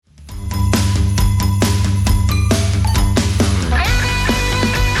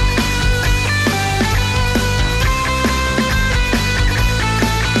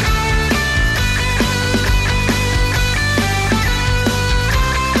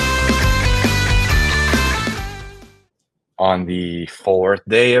On the fourth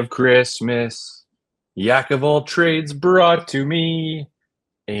day of Christmas, Yak of all trades brought to me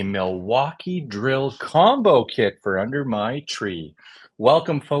a Milwaukee drill combo kit for under my tree.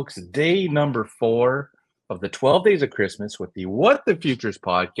 Welcome, folks. Day number 4 of the 12 Days of Christmas with the What the Futures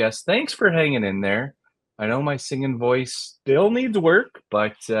podcast. Thanks for hanging in there. I know my singing voice still needs work,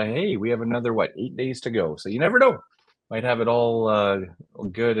 but hey, we have another, 8 days to go. So you never know. Might have it all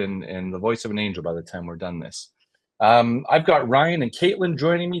good and the voice of an angel by the time we're done this. I've got Ryan and Caitlin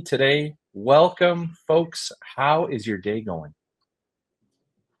joining me today. Welcome, folks. How is your day going?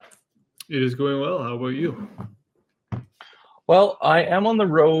 It is going well. How about you? Well, I am on the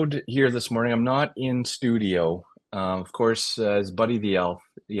road here this morning. I'm not in studio. Of course, as Buddy the Elf,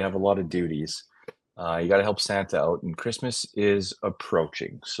 you have a lot of duties. You got to help Santa out, and Christmas is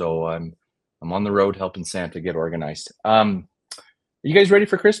approaching. So I'm on the road helping Santa get organized. You guys ready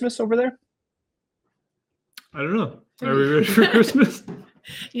for Christmas over there? I don't know. Are we ready for Christmas?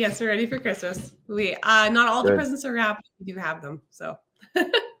 Yes, we're ready for Christmas. We not all Good. the presents are wrapped. We do have them, so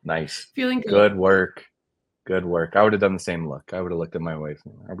Nice. feeling good. Good work. Good work. I would have done the same look. I would have looked at my wife.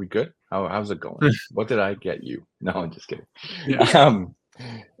 Are we good? How's it going? What did I get you? No, I'm just kidding. Yeah.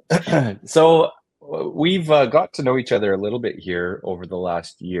 So we've got to know each other a little bit here over the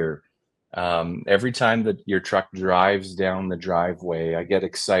last year. Every time that your truck drives down the driveway, I get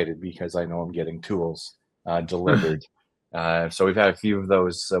excited because I know I'm getting tools delivered. So we've had a few of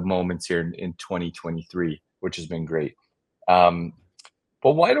those moments here in 2023, which has been great. But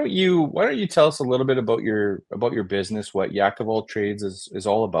why don't you tell us a little bit about your business, what Yak of all trades is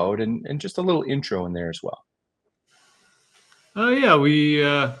all about, and just a little intro in there as well. Yeah,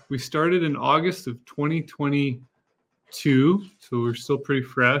 we started in August of 2022, so we're still pretty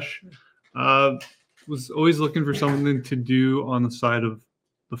fresh. Was always looking for something to do on the side of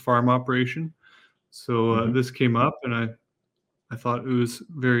the farm operation. So this came up, and I thought it was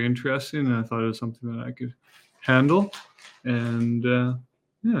very interesting, and I thought it was something that I could handle. And yeah,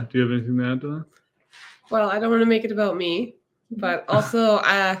 do you have anything to add to that? Well, I don't want to make it about me, but also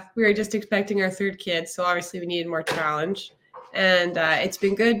we were just expecting our third kid, so obviously we needed more challenge. And it's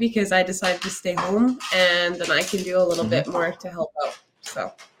been good because I decided to stay home, and then I can do a little bit more to help out.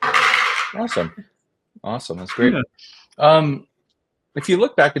 So awesome, that's great. Yeah. If you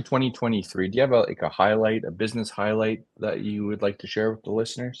look back at 2023, do you have a highlight, a business highlight that you would like to share with the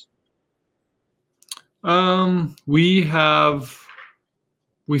listeners? We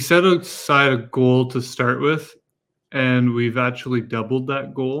set aside a goal to start with, and we've actually doubled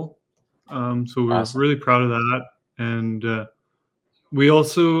that goal. So we're really proud of that. And we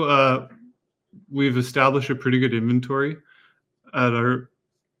also we've established a pretty good inventory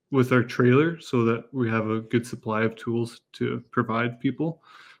with our trailer, so that we have a good supply of tools to provide people.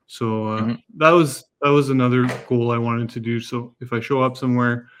 So that was another goal I wanted to do. So if I show up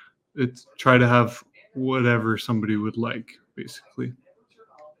somewhere, it's try to have whatever somebody would like, basically.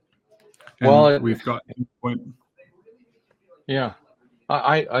 And well, we've got point. Yeah,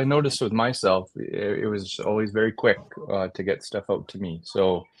 I noticed with myself, it was always very quick to get stuff out to me.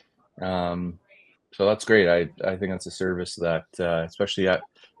 So so that's great. I think that's a service that especially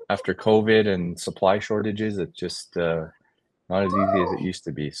after COVID and supply shortages, it's just not as easy as it used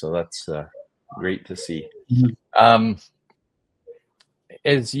to be. So that's great to see.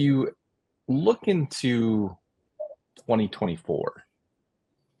 As you look into 2024,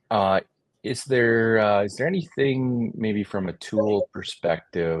 is there anything maybe from a tool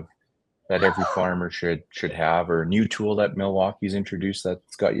perspective that every farmer should have, or a new tool that Milwaukee's introduced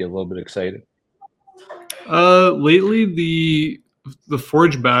that's got you a little bit excited? Lately, the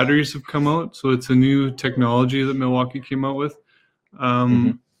Forge batteries have come out, so it's a new technology that Milwaukee came out with.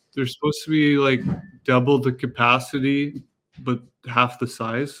 They're supposed to be like double the capacity, but half the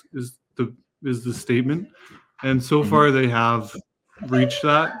size is the statement. And so far, they have reached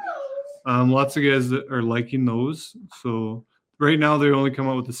that. Lots of guys that are liking those. So right now, they only come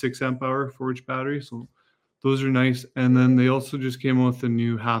out with the 6 amp hour Forge battery, so those are nice. And then they also just came out with a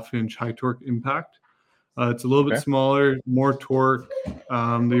new 1/2-inch high torque impact. It's a little bit smaller, more torque. They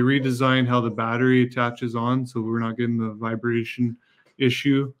redesigned how the battery attaches on, so we're not getting the vibration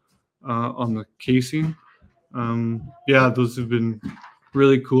issue on the casing. Yeah, those have been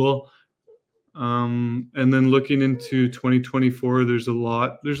really cool. And then looking into 2024, there's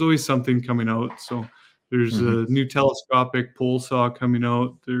always something coming out. So there's a new telescopic pole saw coming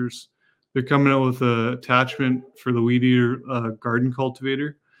out. They're coming out with an attachment for the weed eater garden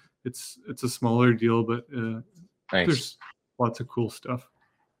cultivator. It's a smaller deal, but Nice. There's lots of cool stuff.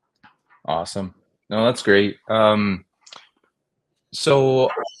 Awesome. No, that's great. So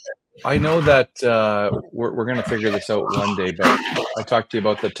I know that we're going to figure this out one day, but I talked to you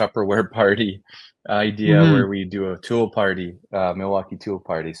about the Tupperware party idea Mhm. where we do a tool party, Milwaukee tool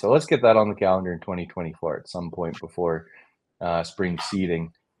party. So let's get that on the calendar in 2024 at some point before spring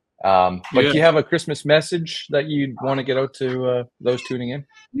seeding. But Yeah. do you have a Christmas message that you'd want to get out to those tuning in?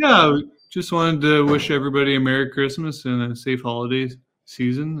 Yeah, just wanted to wish everybody a Merry Christmas and a safe holiday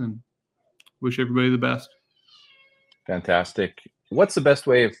season, and wish everybody the best. Fantastic. What's the best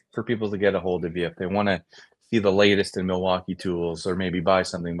way for people to get a hold of you if they want to see the latest in Milwaukee tools or maybe buy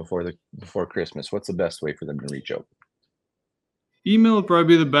something before Christmas? What's the best way for them to reach out? Email would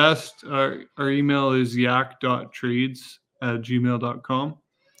probably be the best. Our email is yak.trades@gmail.com. That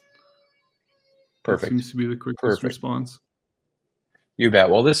Perfect. seems to be the quickest Perfect. response. You bet.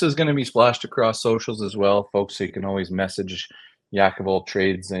 Well, this is going to be splashed across socials as well, folks. So you can always message Yak of All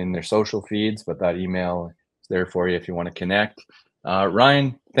Trades in their social feeds, but that email is there for you if you want to connect.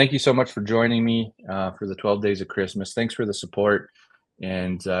 Ryan, thank you so much for joining me for the 12 days of Christmas. Thanks for the support.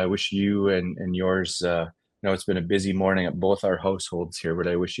 And I wish you and yours, I know it's been a busy morning at both our households here, but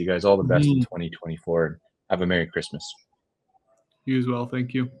I wish you guys all the best in 2024 and have a Merry Christmas. You as well.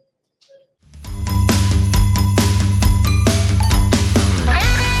 Thank you.